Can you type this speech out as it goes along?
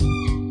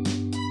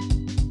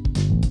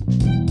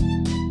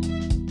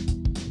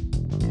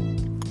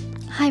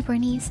Hi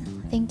Bernice,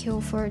 thank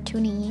you for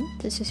tuning in.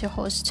 This is your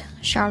host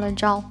Charlotte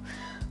Zhao.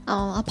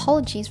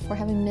 Apologies for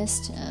having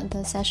missed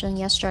the session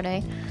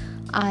yesterday.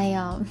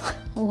 I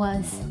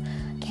was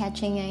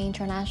catching an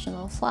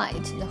international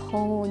flight. The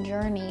whole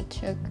journey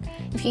took,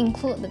 if you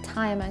include the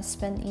time I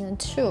spent in a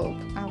tube,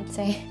 I would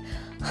say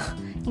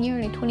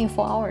nearly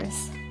 24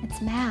 hours. It's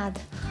mad.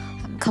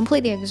 I'm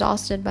completely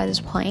exhausted by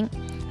this plane.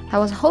 I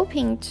was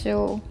hoping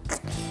to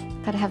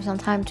have some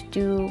time to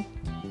do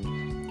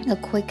a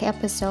quick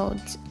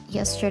episode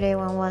yesterday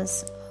when I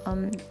was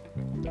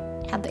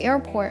at the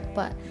airport,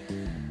 but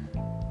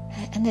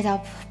it ended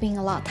up being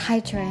a lot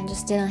tighter and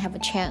just didn't have a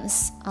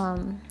chance.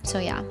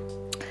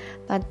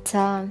 But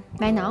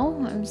right now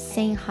I'm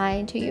saying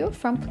hi to you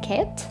from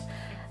Phuket.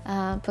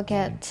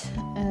 Phuket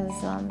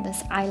is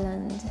this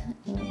island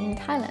in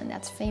Thailand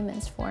that's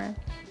famous for, I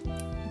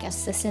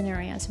guess, the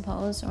scenery, I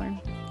suppose, or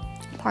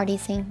party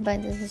scene.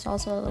 But this is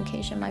also a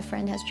location my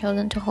friend has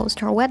chosen to host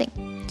her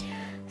wedding.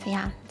 So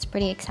yeah, it's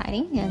pretty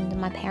exciting, and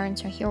my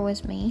parents are here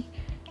with me.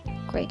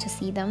 Great to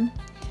see them.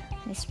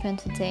 I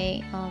spent a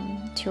day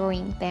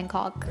touring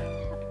Bangkok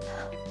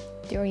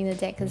during the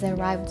day because I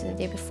arrived the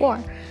day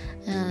before,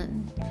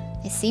 and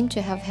they seem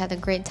to have had a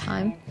great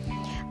time.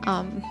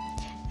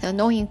 The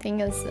annoying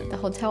thing is that the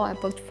hotel I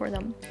booked for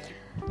them,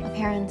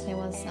 apparently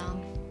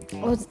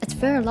it's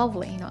very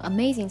lovely,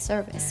 amazing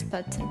service,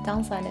 but the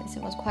downside is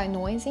it was quite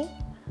noisy.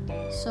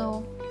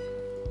 So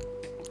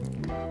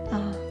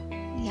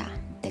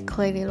they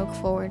clearly look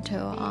forward to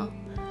a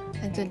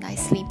good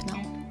night's sleep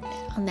now.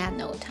 On that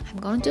note, I'm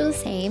going to do the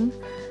same,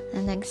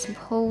 and I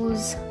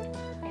suppose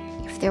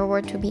if there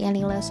were to be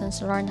any lessons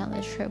learned on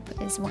the trip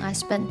is when I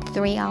spent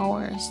 3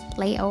 hours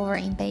layover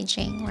in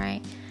Beijing,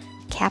 right?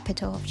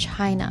 Capital of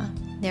China.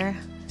 Their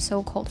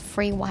so-called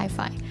free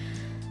Wi-Fi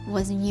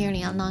was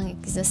nearly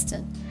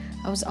non-existent.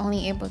 I was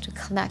only able to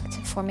connect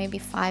for maybe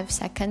 5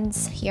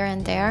 seconds here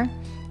and there,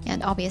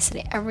 and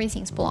obviously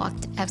everything's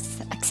blocked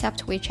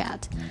except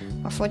WeChat.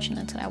 But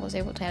fortunately, I was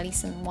able to at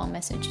least send one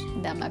message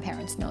that my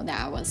parents know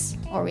that I was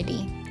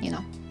already,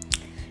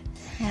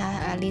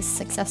 at least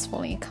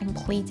successfully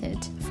completed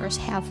the first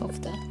half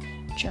of the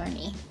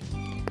journey.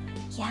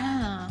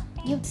 Yeah,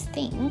 you would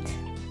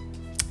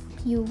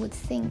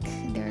think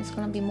there's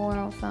gonna be more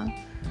of a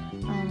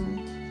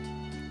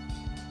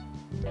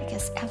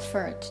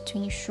effort to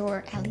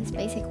ensure at least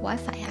basic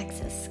Wi-Fi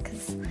access,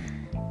 because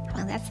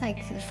that's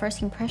like the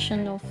first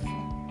impression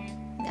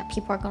that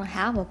people are gonna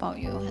have about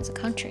you as a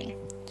country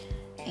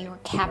and your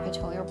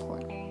capital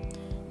airport.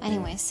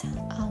 Anyways,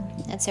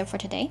 that's it for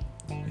today.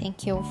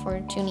 Thank you for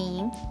tuning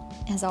in.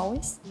 As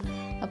always,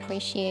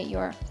 appreciate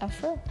your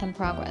effort and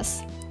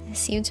progress.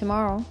 See you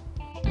tomorrow.